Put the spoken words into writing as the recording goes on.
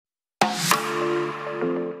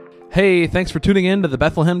Hey, thanks for tuning in to the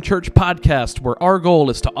Bethlehem Church Podcast, where our goal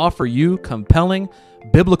is to offer you compelling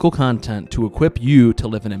biblical content to equip you to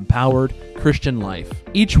live an empowered Christian life.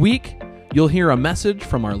 Each week, you'll hear a message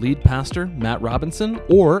from our lead pastor, Matt Robinson,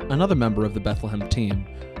 or another member of the Bethlehem team.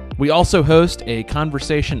 We also host a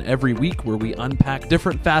conversation every week where we unpack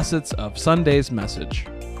different facets of Sunday's message.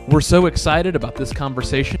 We're so excited about this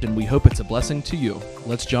conversation, and we hope it's a blessing to you.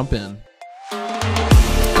 Let's jump in.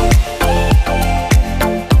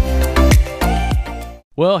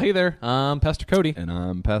 Well, hey there, I'm Pastor Cody. And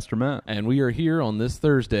I'm Pastor Matt. And we are here on this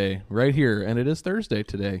Thursday, right here, and it is Thursday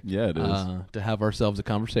today. Yeah, it is. To have ourselves a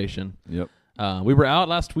conversation. Yep. We were out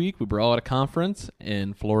last week. We were all at a conference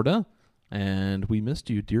in Florida, and we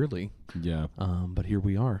missed you dearly. Yeah. But here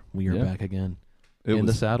we are. We are back again in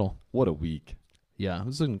the saddle. What a week. Yeah, it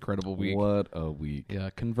was an incredible week. What a week.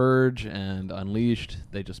 Yeah, Converge and Unleashed,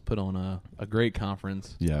 they just put on a great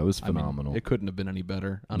conference. Yeah, it was phenomenal. I mean, it couldn't have been any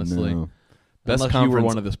better, honestly. No. Best Unless conference. You were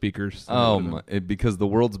one of the speakers. Because the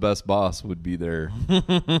world's best boss would be there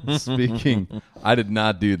speaking. I did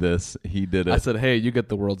not do this. He did it. I said, hey, you get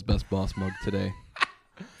the world's best boss mug today.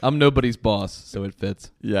 I'm nobody's boss, so it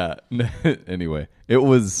fits. Yeah. Anyway,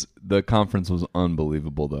 the conference was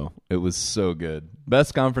unbelievable, though. It was so good.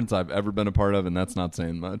 Best conference I've ever been a part of, and that's not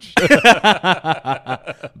saying much.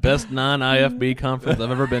 Best non-IFB conference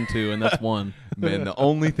I've ever been to, and that's one. Man, the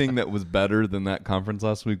only thing that was better than that conference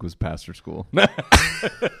last week was pastor school. Well,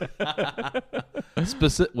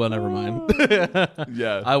 never mind.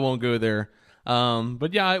 Yeah. I won't go there.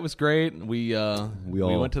 But yeah, it was great. We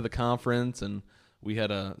went to the conference, and we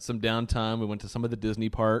had some downtime. We went to some of the Disney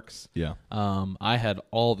parks. Yeah. I had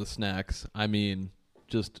all the snacks. I mean,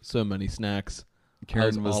 just so many snacks.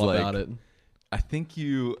 Karen was all like, about it. I think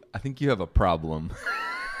you have a problem.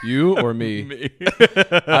 You or me? Me.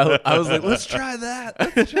 I was like, let's try that.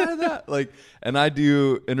 Let's try that. Like, and I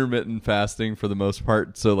do intermittent fasting for the most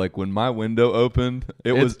part. So like when my window opened,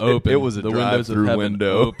 it was open. It was a drive-through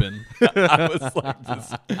window. Open. I was like,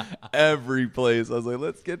 just every place. I was like,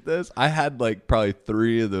 let's get this. I had like probably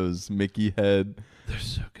 3 of those Mickey head. They're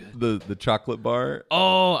so good. The chocolate bar.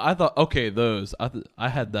 Oh, I thought, okay, those. I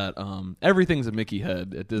had that. Everything's a Mickey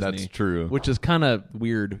head at Disney. That's true. Which is kind of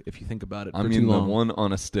weird if you think about it. I mean, the one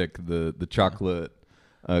on a stick, the chocolate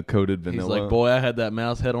coated vanilla. He's like, boy, I had that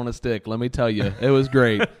mouse head on a stick. Let me tell you, it was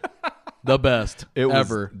great. The best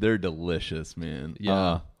ever. They're delicious, man.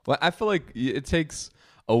 Yeah. Well, I feel like it takes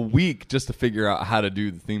a week just to figure out how to do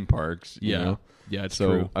the theme parks. You know? Yeah, it's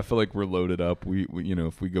so true. I feel like we're loaded up. We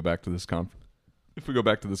if we go back to this conference. If we go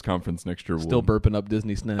back to this conference next year, still burping up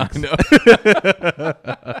Disney snacks. I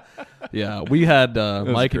know. Yeah, we had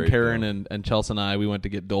Mike great, and Karen and Chelsea and I. We went to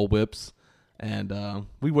get Dole Whips, and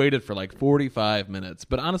we waited for like 45 minutes.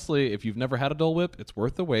 But honestly, if you've never had a Dole Whip, it's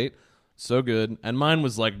worth the wait. So good. And mine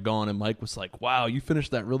was like gone, and Mike was like, "Wow, you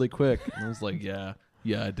finished that really quick." And I was like, "Yeah,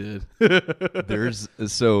 I did."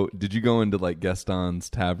 Did you go into like Gaston's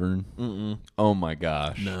Tavern? Mm-mm. Oh my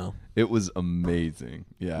gosh, no, it was amazing.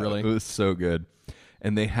 Yeah, really, it was so good.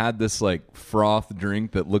 And they had this like froth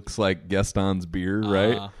drink that looks like Gaston's beer,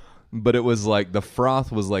 right? But it was like the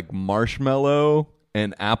froth was like marshmallow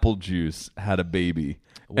and apple juice had a baby.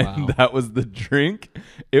 Wow. And that was the drink.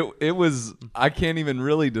 It was, I can't even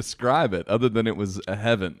really describe it other than it was a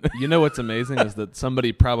heaven. You know what's amazing is that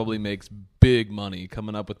somebody probably makes big money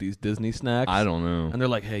coming up with these Disney snacks. I don't know. And they're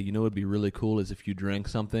like, hey, you know what would be really cool is if you drank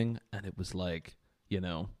something and it was like,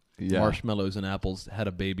 marshmallows and apples had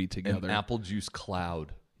a baby together. An apple juice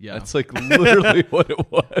cloud. Yeah. That's like literally what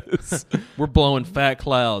it was. We're blowing fat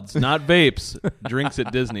clouds, not vapes, drinks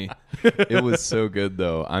at Disney. It was so good,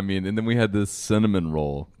 though. I mean, and then we had this cinnamon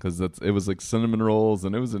roll, because it was like cinnamon rolls,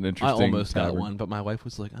 and it was an interesting I almost got one, but my wife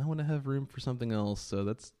was like, I want to have room for something else, so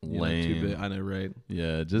that's lame. Too big. I know, right?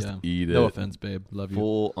 Yeah, just eat it. No offense, babe. Love you.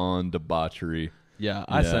 Full on debauchery. Yeah,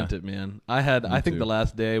 I sent it, man. I think the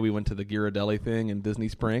last day we went to the Ghirardelli thing in Disney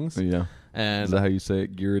Springs. Yeah. And is that how you say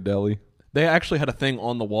it? Ghirardelli? They actually had a thing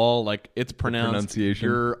on the wall, like it's pronounced pronunciation.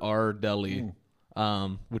 Ghirardelli,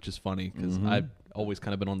 which is funny because I've always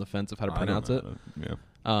kind of been on the fence of how to pronounce it. Yeah.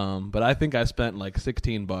 But I think I spent like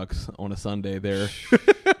 $16 on a Sunday there,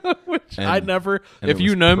 which I'd never. And if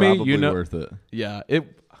you know me, you know worth it. Yeah, it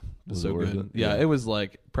was so worth good. It? Yeah, it was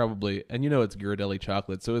like probably, and it's Ghirardelli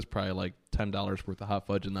chocolate, so it was probably like $10 worth of hot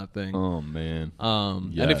fudge in that thing. Oh man.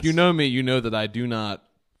 Yes. And if you know me, you know that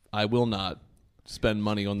I will not spend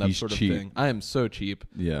money on that sort of cheap. thing. I am so cheap.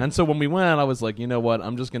 Yeah. And so when we went, I was like, you know what?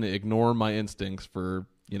 I'm just going to ignore my instincts for,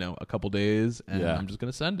 a couple days, and I'm just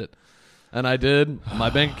going to send it. And I did. My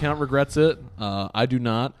bank account regrets it. I do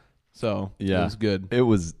not. So it was good. It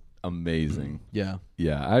was amazing. Yeah.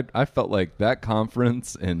 Yeah, I felt like that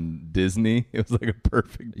conference and Disney, it was like a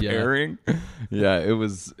perfect pairing. Yeah, it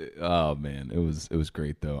was. Oh man, it was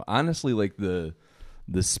great though. Honestly, like the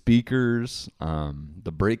speakers,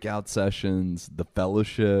 the breakout sessions, the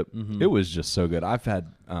fellowship, it was just so good. I've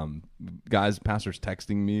had pastors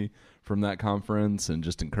texting me from that conference and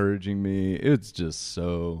just encouraging me. It's just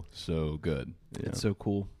so good. It's so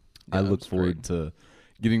cool. I look forward to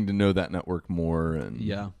getting to know that network more, and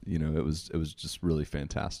it was just really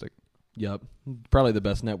fantastic. Yep, probably the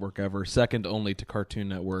best network ever, second only to Cartoon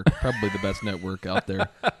Network. Probably the best network out there,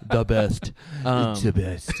 the best. It's the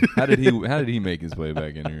best. How did he make his way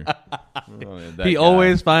back in here? Oh, man, he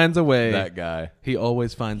always finds a way. That guy. He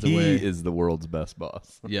always finds a way. He is the world's best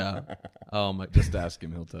boss. Yeah. Oh my! Just ask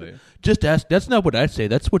him; he'll tell you. Just ask. That's not what I say.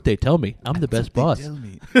 That's what they tell me. I'm the best boss. Tell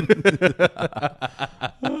me.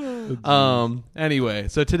 Anyway,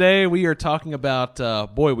 so today we are talking about.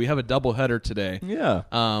 We have a doubleheader today. Yeah.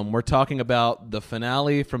 We're talking about the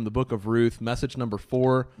finale from the book of Ruth, message number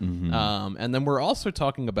 4. And then we're also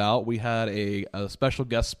talking about, we had a special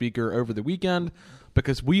guest speaker over the weekend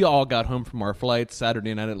because we all got home from our flights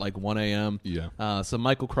Saturday night at like 1 a.m. Yeah. So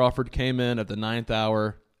Michael Crawford came in at the 9th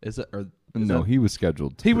hour. He was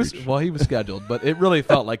scheduled. He was scheduled, but it really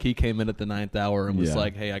felt like he came in at the 9th hour and was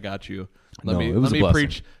like, "Hey, I got you. Let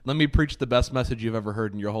me preach the best message you've ever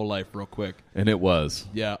heard in your whole life, real quick." And it was.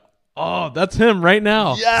 Yeah. Oh, that's him right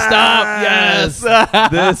now. Yes! Stop. Yes.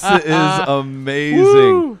 This is amazing.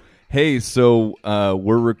 Woo! Hey, so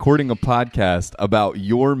we're recording a podcast about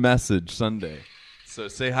your message Sunday. So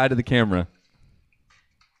say hi to the camera.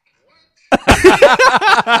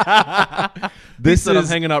 I'm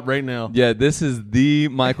hanging up right now. Yeah, this is the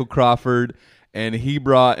Michael Crawford, and he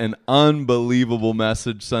brought an unbelievable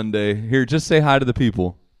message Sunday. Here, just say hi to the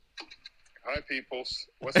people. Hi, peoples.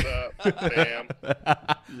 What's up, fam?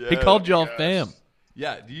 He called y'all fam.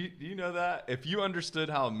 Yeah, do you know that? If you understood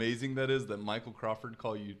how amazing that is, that Michael Crawford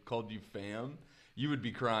called you fam, you would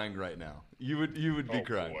be crying right now. You would be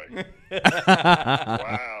crying. Boy.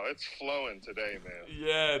 Wow, it's flowing today, man.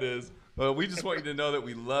 Yeah, it is. Well, we just want you to know that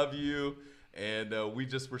we love you, and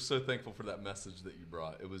we're so thankful for that message that you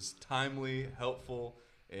brought. It was timely, helpful,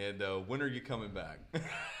 and when are you coming back? Yeah,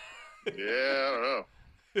 I don't know.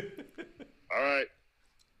 All right.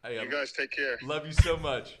 Hey, you guys take care. Love you so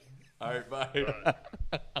much. All right, bye.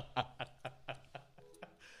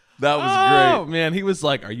 That was great. Oh, man, he was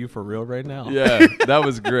like, "Are you for real right now?" Yeah, that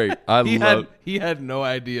was great. He had no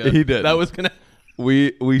idea. He did. That was gonna.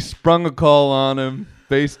 We sprung a call on him,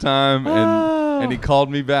 FaceTime, and he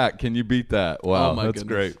called me back. Can you beat that? Wow, that's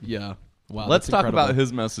goodness. great. Yeah. Wow. Let's talk about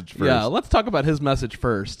his message first. Yeah, let's talk about his message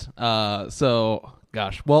first. Let's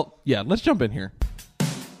jump in here.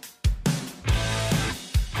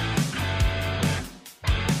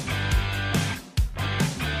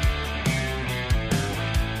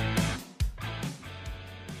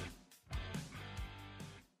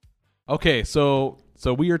 Okay, so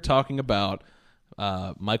we are talking about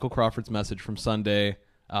Michael Crawford's message from Sunday.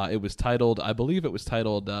 I believe it was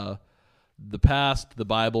titled "The Past, the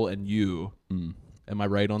Bible, and You." Am I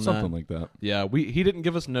right on Something like that. Yeah, he didn't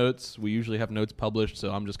give us notes. We usually have notes published,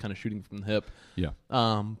 so I'm just kind of shooting from the hip. Yeah.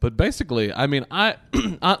 But basically, I mean, I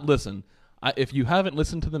listen. If you haven't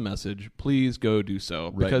listened to the message, please go do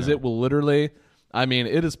so, because it will literally. I mean,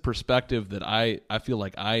 it is perspective that I feel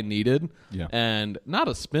like I needed, and not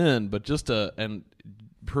a spin, but just and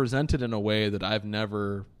presented in a way that I've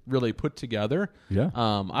never really put together. Yeah.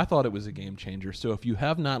 I thought it was a game changer. So if you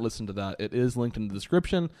have not listened to that, it is linked in the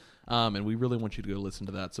description, and we really want you to go listen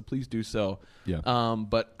to that. So please do so. Yeah.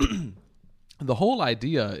 But the whole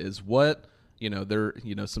idea is what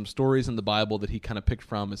some stories in the Bible that he kind of picked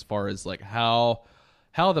from as far as like how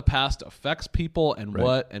the past affects people and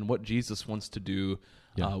what Jesus wants to do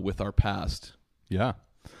with our past. Yeah.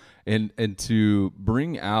 And to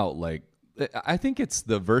bring out, like, I think it's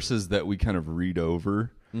the verses that we kind of read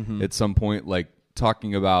over at some point, like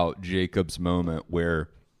talking about Jacob's moment where,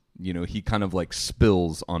 he kind of like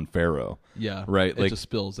spills on Pharaoh. Yeah. Right. It just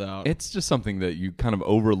spills out. It's just something that you kind of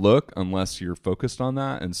overlook unless you're focused on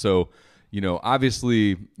that. And so,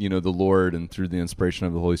 obviously, the Lord, and through the inspiration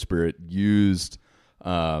of the Holy Spirit, used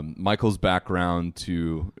Michael's background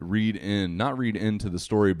to not read into the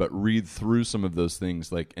story, but read through some of those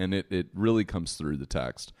things, and it really comes through the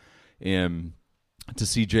text. And to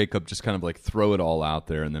see Jacob just kind of like throw it all out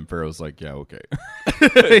there, and then Pharaoh's like, yeah, okay.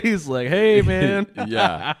 He's like, hey, man.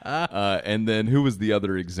 Yeah. And then who was the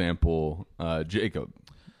other example? Jacob.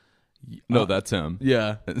 No, that's him.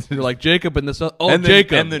 Yeah. You're like Jacob and this.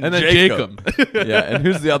 Jacob. And then Jacob. Yeah. And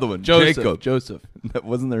who's the other one? Joseph. Jacob.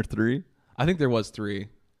 Wasn't there 3? I think there was 3.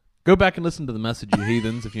 Go back and listen to the message, you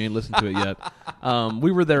heathens, if you ain't listened to it yet.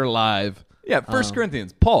 We were there live. Yeah, 1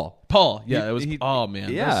 Corinthians, Paul. Yeah, it was. Oh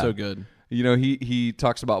man, that was so good. You know, he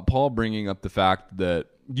talks about Paul bringing up the fact that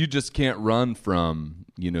you just can't run from,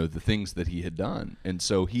 you know, the things that he had done. And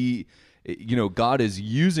so God is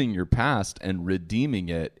using your past and redeeming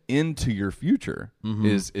it into your future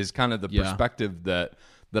is kind of the perspective that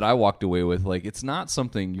I walked away with. Like, it's not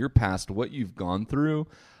something, your past, what you've gone through,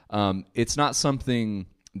 it's not something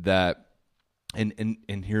that,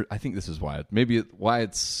 and here, I think this is why,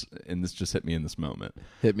 it's, and this just hit me in this moment.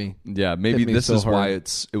 Hit me. Yeah, maybe me this so is hard. why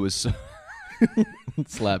it was so...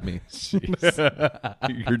 Slap me.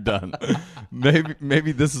 Jeez. You're done.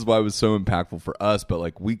 Maybe this is why it was so impactful for us, but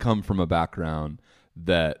like, we come from a background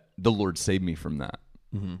that the Lord saved me from that.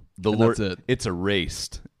 The And Lord, that's it. it's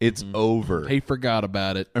erased. It's over. He forgot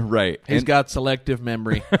about it. Right. He's got selective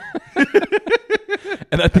memory.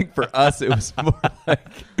 And I think for us, it was more like,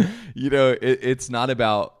 you know, it's not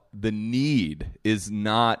about, the need is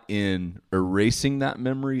not in erasing that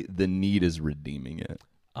memory. The need is redeeming it.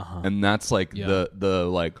 And that's like the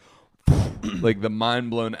like the mind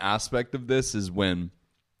blown aspect of this is when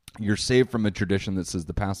you're saved from a tradition that says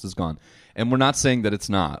the past is gone. And we're not saying that it's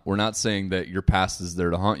not. We're not saying that your past is there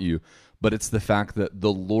to haunt you, but it's the fact that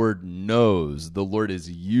the Lord knows, the Lord is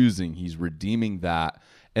using, he's redeeming that.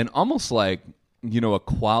 And almost like, you know, a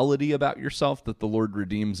quality about yourself that the Lord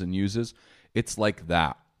redeems and uses, it's like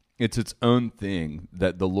that. It's its own thing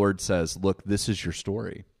that the Lord says, look, this is your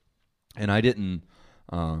story. And I didn't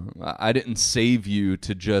save you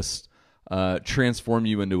to just transform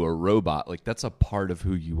you into a robot. Like, that's a part of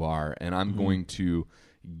who you are, and I'm going to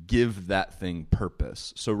give that thing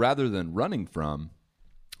purpose. So rather than running from,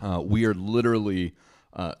 we are literally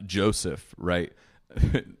Joseph, right?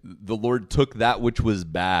 The Lord took that which was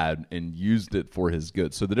bad and used it for his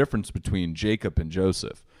good. So the difference between Jacob and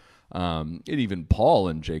Joseph, and even Paul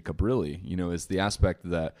and Jacob, really, you know, is the aspect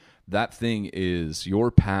that thing is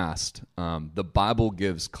your past. The Bible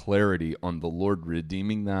gives clarity on the Lord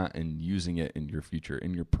redeeming that and using it in your future,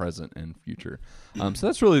 in your present and future. So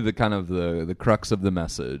that's really the kind of the crux of the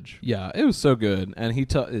message. Yeah, it was so good. And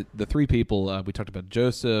the three people we talked about: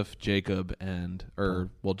 Joseph, Jacob,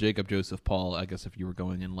 Jacob, Joseph, Paul. I guess if you were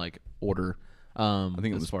going in like order. I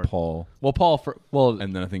think it was Paul. Well, Paul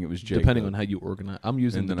and then I think it was Jacob. Depending on how you organize. I'm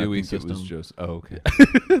using the Dewey system. It was Joseph. Oh, okay.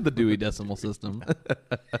 The Dewey Decimal System.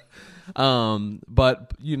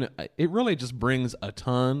 But you know, it really just brings a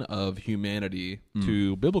ton of humanity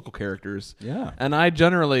to biblical characters. Yeah. And I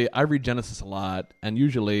read Genesis a lot, and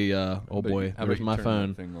usually, there's my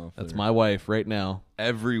phone. That's my wife right now.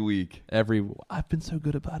 Every week. I've been so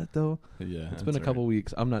good about it though. Yeah. It's been a couple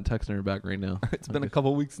weeks. I'm not texting her back right now. It's been a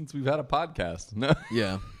couple weeks since we've had a podcast. No.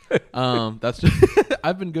 Yeah. That's just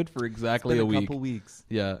I've been good for exactly a week. Couple weeks.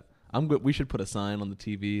 Yeah. I'm good. We should put a sign on the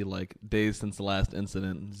TV like days since the last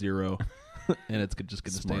incident, 0. And it's just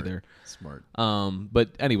going to stay there. Smart.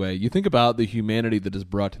 But anyway, you think about the humanity that is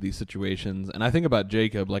brought to these situations, and I think about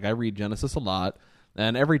Jacob. Like, I read Genesis a lot,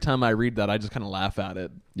 and every time I read that, I just kind of laugh at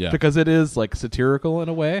it. Yeah. Because it is like satirical in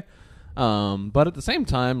a way. But at the same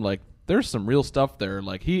time, like, there's some real stuff there.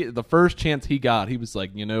 Like, the first chance he got, he was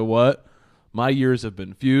like, you know what? My years have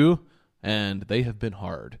been few, and they have been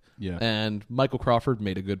hard. Yeah. And Michael Crawford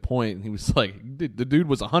made a good point, and he was like, the dude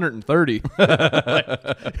was 130.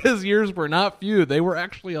 Like, his years were not few; they were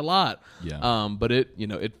actually a lot. Yeah. But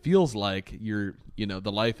it feels like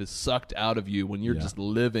the life is sucked out of you when you're just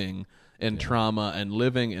living in trauma and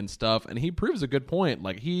living in stuff. And he proves a good point.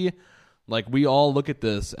 Like, we all look at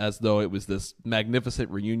this as though it was this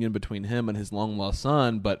magnificent reunion between him and his long lost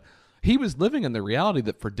son, but he was living in the reality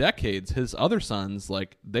that for decades, his other sons,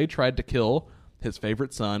 like, they tried to kill his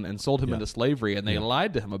favorite son and sold him into slavery, and they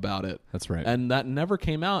lied to him about it. That's right. And that never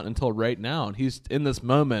came out until right now. And he's in this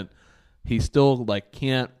moment, he still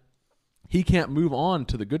can't move on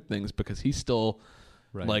to the good things because he's still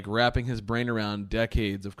like wrapping his brain around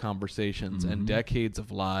decades of conversations and decades of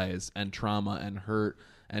lies and trauma and hurt.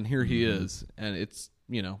 And here he is, and it's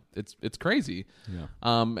crazy. Yeah.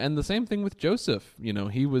 And the same thing with Joseph.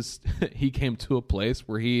 He came to a place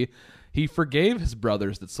where he forgave his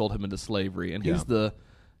brothers that sold him into slavery, and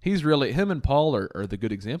he's really, him and Paul are the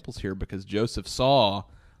good examples here, because Joseph saw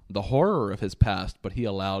the horror of his past, but he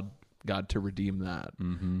allowed God to redeem that.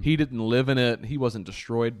 He didn't live in it. He wasn't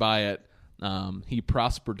destroyed by it. He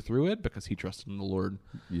prospered through it because he trusted in the Lord.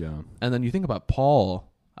 Yeah. And then you think about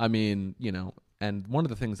Paul. I mean, and one of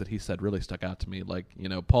the things that he said really stuck out to me. Like,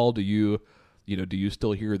 Paul, do you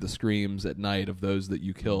still hear the screams at night of those that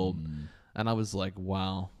you killed? And I was like,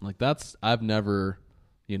 wow, like I've never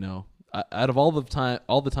out of all the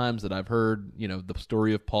times that I've heard, the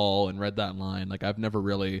story of Paul and read that line, like I've never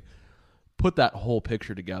really put that whole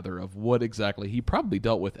picture together of what exactly he probably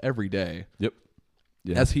dealt with every day. Yep.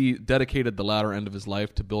 Yeah. As he dedicated the latter end of his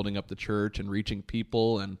life to building up the church and reaching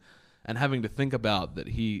people and having to think about that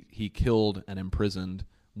he killed and imprisoned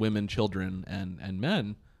women, children, and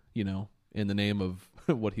men, in the name of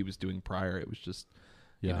what he was doing prior. It was just,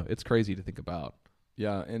 it's crazy to think about.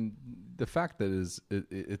 Yeah, and the fact that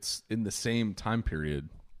it's in the same time period,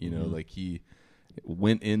 like he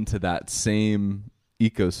went into that same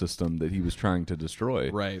ecosystem that he was trying to destroy.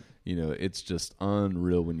 Right. It's just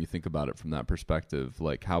unreal when you think about it from that perspective,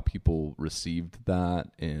 like how people received that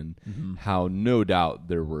and how no doubt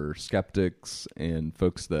there were skeptics and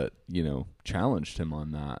folks that, challenged him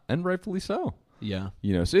on that, and rightfully so. Yeah.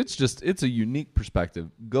 So it's a unique perspective.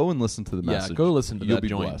 Go and listen to the message. Yeah, go listen to You'll that be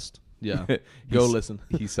joint. blessed. Yeah. Go listen.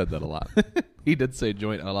 He said that a lot. He did say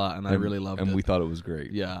joint a lot, and I really loved it. And we thought it was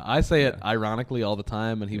great. Yeah, I say it ironically all the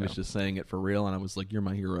time, and he was just saying it for real, and I was like, you're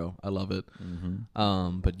my hero. I love it.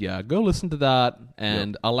 But yeah, go listen to that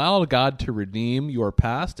and allow God to redeem your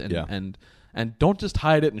past and don't just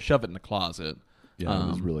hide it and shove it in the closet. Yeah, it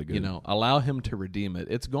was really good. Allow him to redeem it.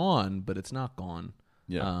 It's gone, but it's not gone.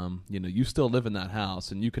 Yeah. You still live in that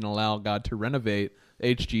house, and you can allow God to renovate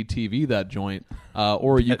HGTV that joint,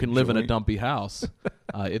 or you can live in a dumpy house.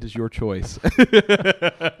 It is your choice.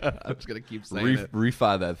 I'm just gonna keep saying it.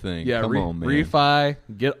 Refi that thing. Yeah, Come on, man. refi.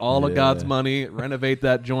 Get all of God's money. Renovate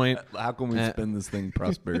that joint. How can we spend this thing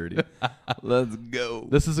prosperity? Let's go.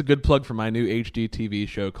 This is a good plug for my new HGTV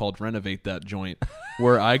show called Renovate That Joint,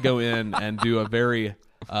 where I go in and do a very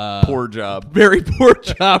poor job. Very poor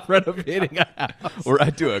job renovating a house. Or I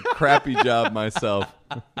do a crappy job myself.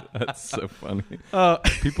 That's so funny.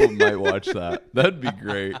 People might watch that. That'd be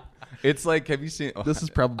great. It's like, have you seen? This is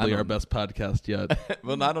probably our best podcast yet.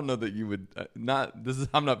 Well, I don't know that you would not. This is.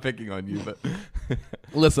 I'm not picking on you, but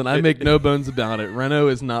listen, I make no bones about it. Reno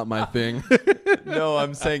is not my thing. No,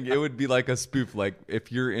 I'm saying it would be like a spoof. Like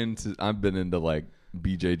if you're into, I've been into like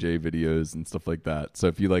BJJ videos and stuff like that. So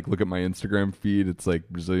if you like look at my Instagram feed, it's like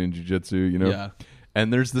Brazilian Jiu-Jitsu, Yeah.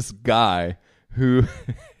 And there's this guy who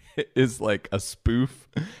is like a spoof,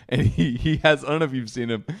 and he has, I don't know if you've seen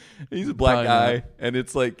him, he's a black guy, and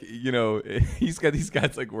it's like, he's got these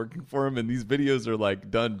guys like working for him, and these videos are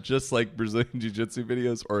like done just like Brazilian Jiu-Jitsu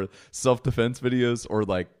videos or self-defense videos or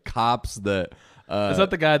like cops that is that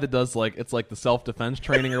the guy that does like, it's like the self-defense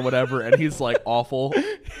training or whatever, and he's like awful,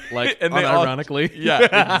 like and unironically? Yeah,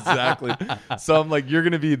 exactly. So I'm like, you're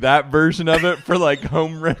going to be that version of it for like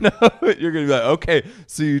home reno. You're going to be like, okay,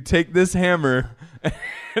 so you take this hammer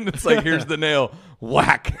and it's like, here's the nail,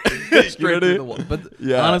 whack. Straight through the wall. But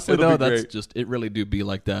yeah, honestly though, that's great. just, it really do be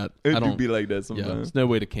like that. It do be like that sometimes. Yeah, there's no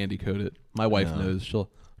way to candy coat it. My wife knows. She'll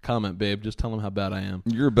comment, babe, just tell him how bad I am.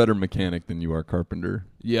 You're a better mechanic than you are carpenter.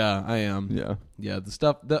 Yeah, I am. Yeah. The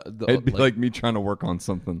stuff it'd be like me trying to work on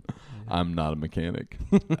something. I'm not a mechanic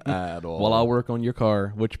at all. Well, I'll work on your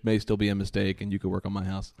car, which may still be a mistake, and you could work on my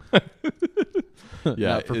house.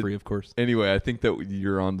 Yeah, not for free, of course. Anyway, I think that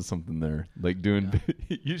you're onto something there. Like doing,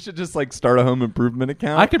 you should just like start a home improvement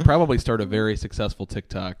account. I could probably start a very successful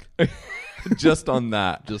TikTok. Just on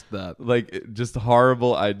that. Just that. Like just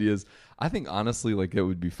horrible ideas. I think honestly, like it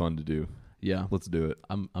would be fun to do. Yeah, let's do it.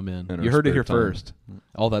 I'm in. You heard it here first.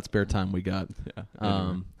 All that spare time we got.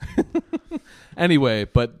 Yeah. Anyway,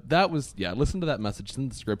 but that was listen to that message. It's in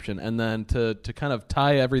the description, and then to kind of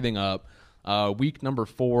tie everything up. Week number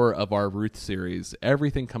 4 of our Ruth series.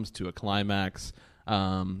 Everything comes to a climax.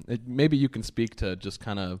 Maybe you can speak to just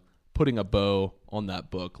kind of putting a bow on that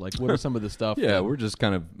book. Like, what are some of the stuff? Yeah, we're just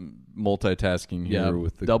kind of multitasking here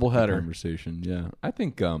with the doubleheader conversation. Yeah, I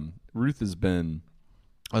think Ruth has been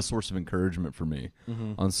a source of encouragement for me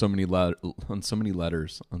on so many on so many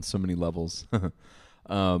letters, on so many levels.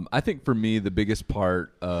 I think for me, the biggest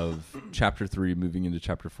part of chapter 3 moving into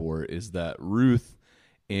chapter 4 is that Ruth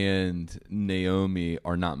and Naomi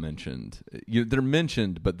are not mentioned. They're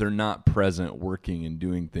mentioned, but they're not present working and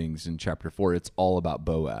doing things in chapter 4. It's all about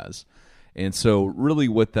Boaz. And so really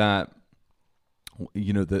what that,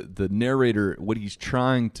 the narrator, what he's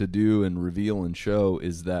trying to do and reveal and show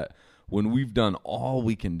is that when we've done all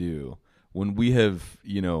we can do, when we have,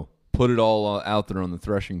 put it all out there on the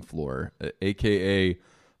threshing floor, a.k.a.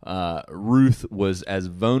 Ruth was as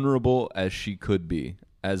vulnerable as she could be,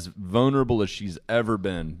 as vulnerable as she's ever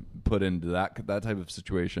been put into that type of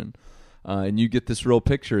situation. And you get this real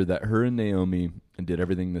picture that her and Naomi did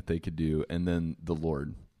everything that they could do, and then the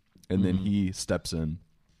Lord. And then he steps in.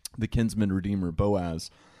 The kinsman redeemer,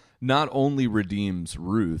 Boaz, not only redeems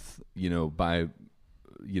Ruth, by,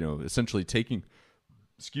 essentially taking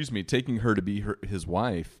taking her to be his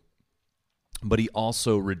wife, but he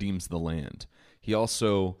also redeems the land. He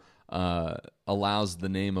also allows the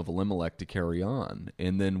name of Elimelech to carry on,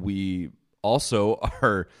 and then we also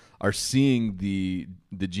are seeing the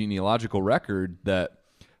genealogical record that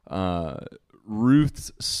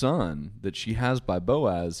Ruth's son that she has by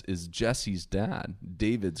Boaz is Jesse's dad,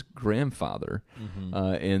 David's grandfather,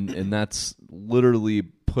 and that's literally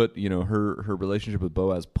put her relationship with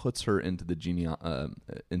Boaz puts her into the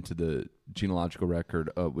genealogical record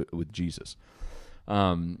with Jesus.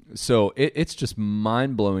 So it's just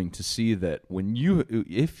mind blowing to see that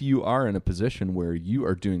if you are in a position where you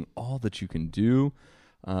are doing all that you can do,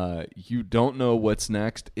 you don't know what's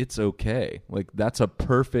next, it's okay. Like, that's a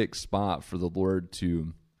perfect spot for the Lord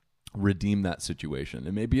to redeem that situation.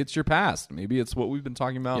 And maybe it's your past. Maybe it's what we've been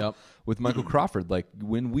talking about with Michael Crawford. Like,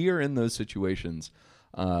 when we are in those situations,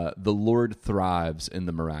 the Lord thrives in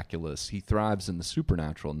the miraculous. He thrives in the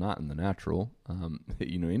supernatural, not in the natural.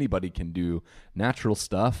 Anybody can do natural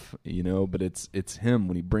stuff, but it's Him.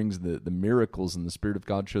 When He brings the miracles and the Spirit of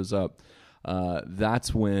God shows up,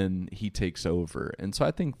 that's when He takes over. And so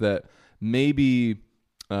I think that maybe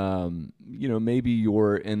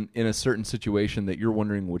you're in a certain situation that you're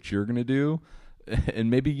wondering what you're going to do. And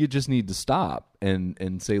maybe you just need to stop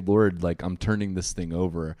and say, Lord, like, I'm turning this thing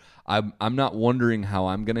over. I'm not wondering how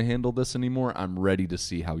I'm going to handle this anymore. I'm ready to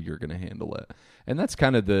see how you're going to handle it. And that's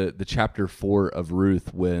kind of the chapter 4 of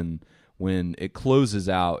Ruth when it closes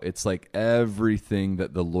out. It's like everything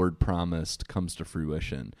that the Lord promised comes to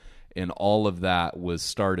fruition. And all of that was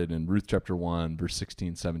started in Ruth chapter 1, verse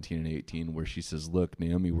 16, 17, and 18, where she says, look,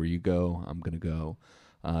 Naomi, where you go, I'm going to go.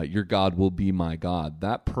 Your God will be my God.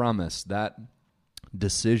 That promise, that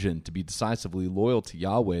decision to be decisively loyal to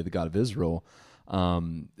Yahweh, the God of Israel,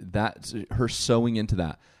 that her sowing into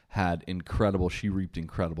that she reaped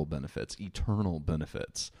incredible benefits, eternal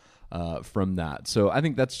benefits from that. So I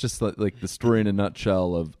think that's just like the story in a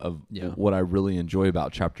nutshell of what I really enjoy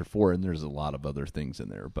about chapter 4, and there's a lot of other things in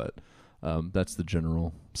there, but that's the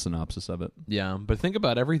general synopsis of it. Yeah, but think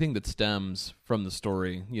about everything that stems from the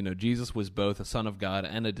story. Jesus was both a son of God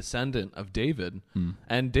and a descendant of David,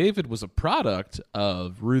 and David was a product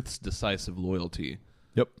of Ruth's decisive loyalty.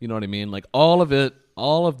 Yep. You know what I mean? Like, all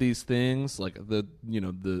of these things, like the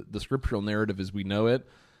scriptural narrative as we know it,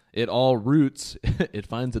 it all roots. It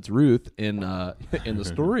finds its root in the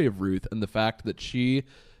story of Ruth, and the fact that she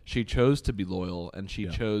chose to be loyal, and she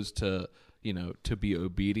chose to be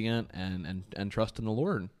obedient and trust in the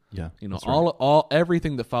Lord. Yeah, all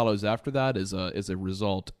everything that follows after that is a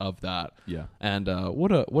result of that. Yeah, and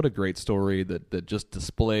what a great story that just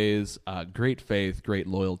displays great faith, great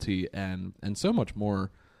loyalty, and so much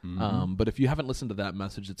more. But if you haven't listened to that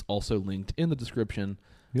message, it's also linked in the description.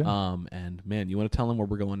 Yeah. And man, you want to tell them where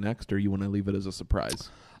we're going next, or you want to leave it as a surprise?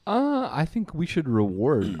 I think we should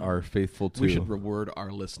reward our faithful too. We should reward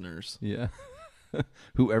our listeners. Yeah.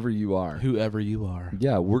 Whoever you are.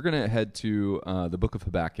 Yeah, we're going to head to the book of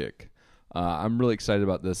Habakkuk. I'm really excited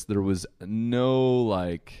about this. There was no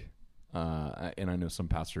and I know some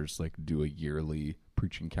pastors do a yearly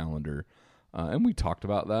preaching calendar, and we talked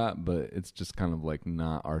about that, but it's just kind of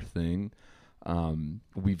not our thing.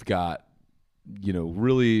 We've got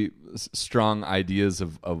really strong ideas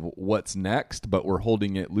of what's next, but we're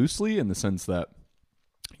holding it loosely in the sense that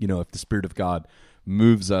if the Spirit of God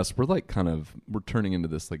moves us, we're turning into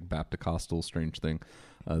this Baptist-costal strange thing.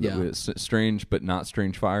 Strange but not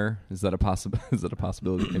strange fire. Is that a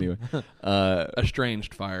possibility? Anyway,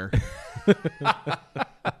 estranged fire.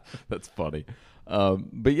 That's funny.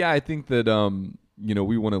 But yeah, I think that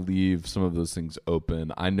we want to leave some of those things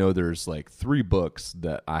open. I know there's 3 books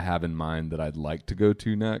that I have in mind that I'd like to go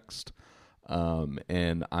to next.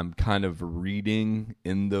 And I'm kind of reading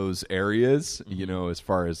in those areas, as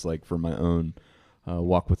far as for my own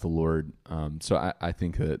walk with the Lord. So I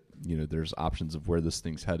think that, there's options of where this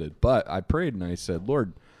thing's headed. But I prayed and I said,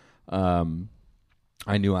 Lord,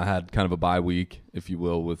 I knew I had kind of a bye week, if you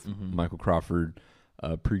will, with Michael Crawford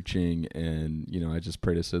preaching. And, I just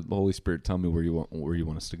prayed. I said, Holy Spirit, tell me where you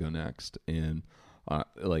want us to go next. And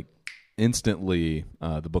instantly,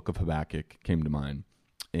 the book of Habakkuk came to mind.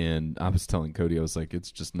 And I was telling Cody, I was like, it's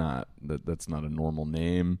just not, that's not a normal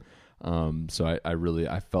name. So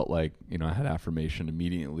I felt like, I had affirmation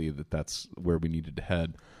immediately that that's where we needed to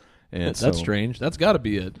head. And that's strange. That's got to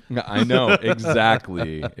be it. I know,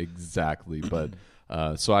 exactly. But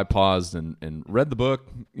so I paused and read the book,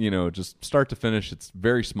 just start to finish. It's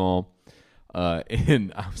very small.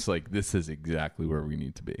 And I was like, this is exactly where we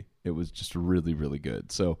need to be. It was just really, really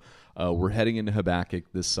good. So we're heading into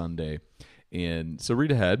Habakkuk this Sunday. And so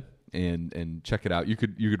read ahead. and check it out. You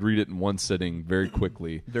could read it in one sitting very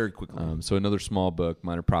quickly. Very quickly. So another small book,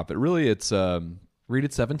 Minor Prophet. Really, it's Read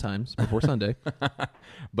it 7 times before Sunday.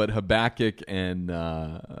 but Habakkuk and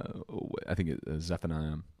I think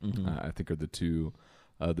Zephaniah, I think are the two,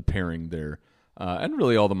 the pairing there. And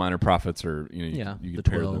really, all the minor prophets are, you the could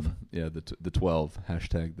pair 12. them. Yeah, the 12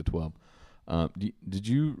 hashtag the 12. Have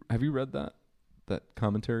you read that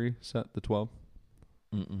commentary set, the 12?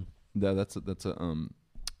 Mm-mm. Yeah, that's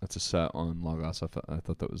a set on Logos. I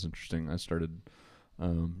thought that was interesting. I started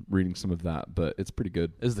reading some of that, but it's pretty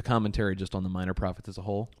good. Is the commentary just on the minor prophets as a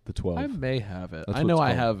whole? The 12. I may have it. That's I what know it's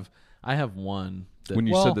I called. have one. That, When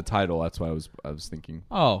you said the title, that's why I was thinking.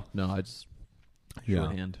 Oh no, I just Yeah.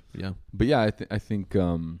 shorthand. Yeah. But yeah, I think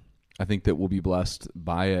that we'll be blessed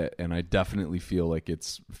by it, and I definitely feel like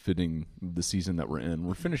it's fitting the season that we're in.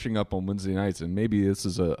 We're finishing up on Wednesday nights, and maybe this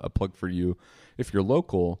is a plug for you if you're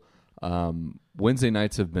local. Wednesday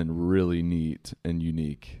nights have been really neat and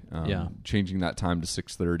unique. Changing that time to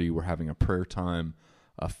 6:30. We're having a prayer time,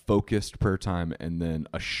 a focused prayer time, and then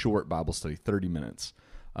a short Bible study, 30 minutes.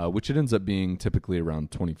 Which it ends up being typically around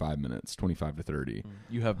 25 minutes, 25 to 30.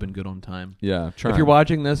 You have been good on time. Yeah, If you're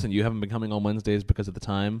watching this and you haven't been coming on Wednesdays because of the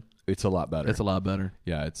time, it's a lot better. it's a lot better.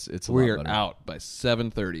 Yeah, it's a We lot are better. out by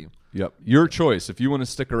 7:30, Yep, your choice. If you want to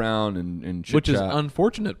stick around and chit which is chat.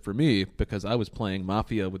 unfortunate for me because I was playing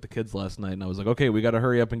Mafia with the kids last night, and I was like, okay, we got to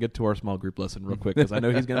hurry up and get to our small group lesson real quick because I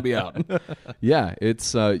know he's going to be out. Yeah,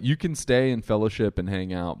 it's you can stay and fellowship and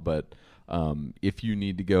hang out, but if you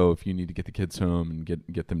need to go, if you need to get the kids home and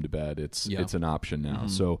get them to bed, it's an option now.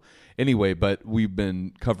 So anyway, but we've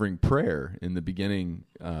been covering prayer in the beginning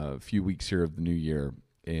few weeks here of the new year,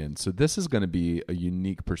 and so this is going to be a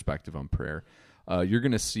unique perspective on prayer. You're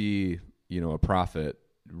going to see, a prophet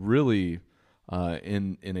really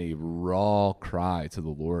in a raw cry to the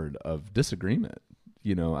Lord of disagreement.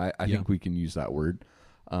 I think we can use that word,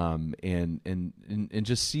 and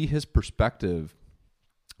just see his perspective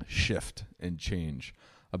shift and change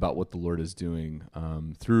about what the Lord is doing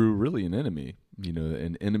through really an enemy,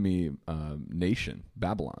 an enemy nation,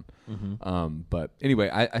 Babylon. But anyway,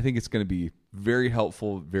 I think it's going to be very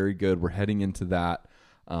helpful, very good. We're heading into that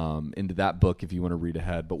book if you want to read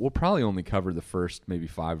ahead, but we'll probably only cover the first maybe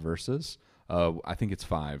 5 verses. I think it's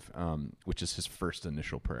 5, which is his first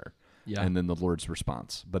initial prayer. Yeah. And then the Lord's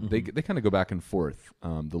response. But they kind of go back and forth,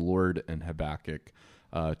 the Lord and Habakkuk,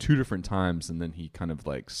 2 different times, and then he kind of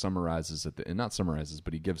like summarizes at the end. Not summarizes,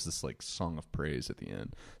 but he gives this like song of praise at the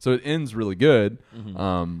end. So it ends really good,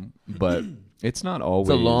 but it's not always...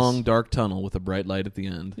 It's a long, dark tunnel with a bright light at the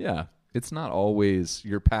end. Yeah, it's not always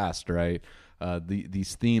your past, right?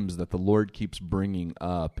 These themes that the Lord keeps bringing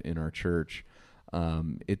up in our church,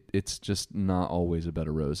 it's just not always a bed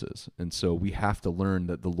of roses. And so we have to learn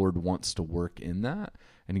that the Lord wants to work in that,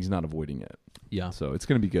 and he's not avoiding it. Yeah. So it's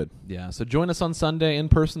going to be good. Yeah. So join us on Sunday in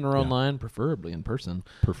person or online, preferably in person.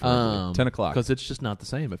 Preferably. 10 o'clock. Because it's just not the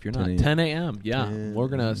same if you're not. 10 a.m. Yeah. We're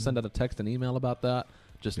going to send out a text and email about that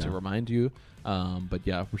just to remind you. But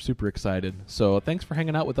yeah, we're super excited. So thanks for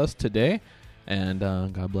hanging out with us today. And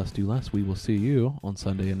God bless you less. We will see you on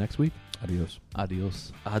Sunday and next week. Adios.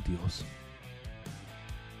 Adios. Adios.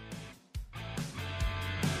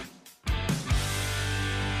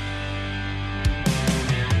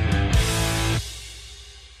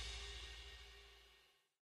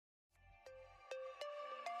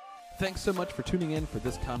 Thanks so much for tuning in for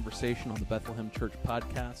this conversation on the Bethlehem Church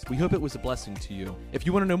podcast. We hope it was a blessing to you. If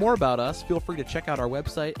you want to know more about us, feel free to check out our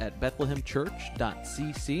website at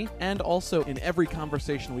bethlehemchurch.cc. And also, in every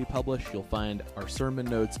conversation we publish, you'll find our sermon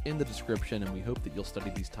notes in the description, and we hope that you'll study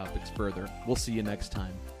these topics further. We'll see you next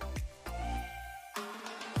time.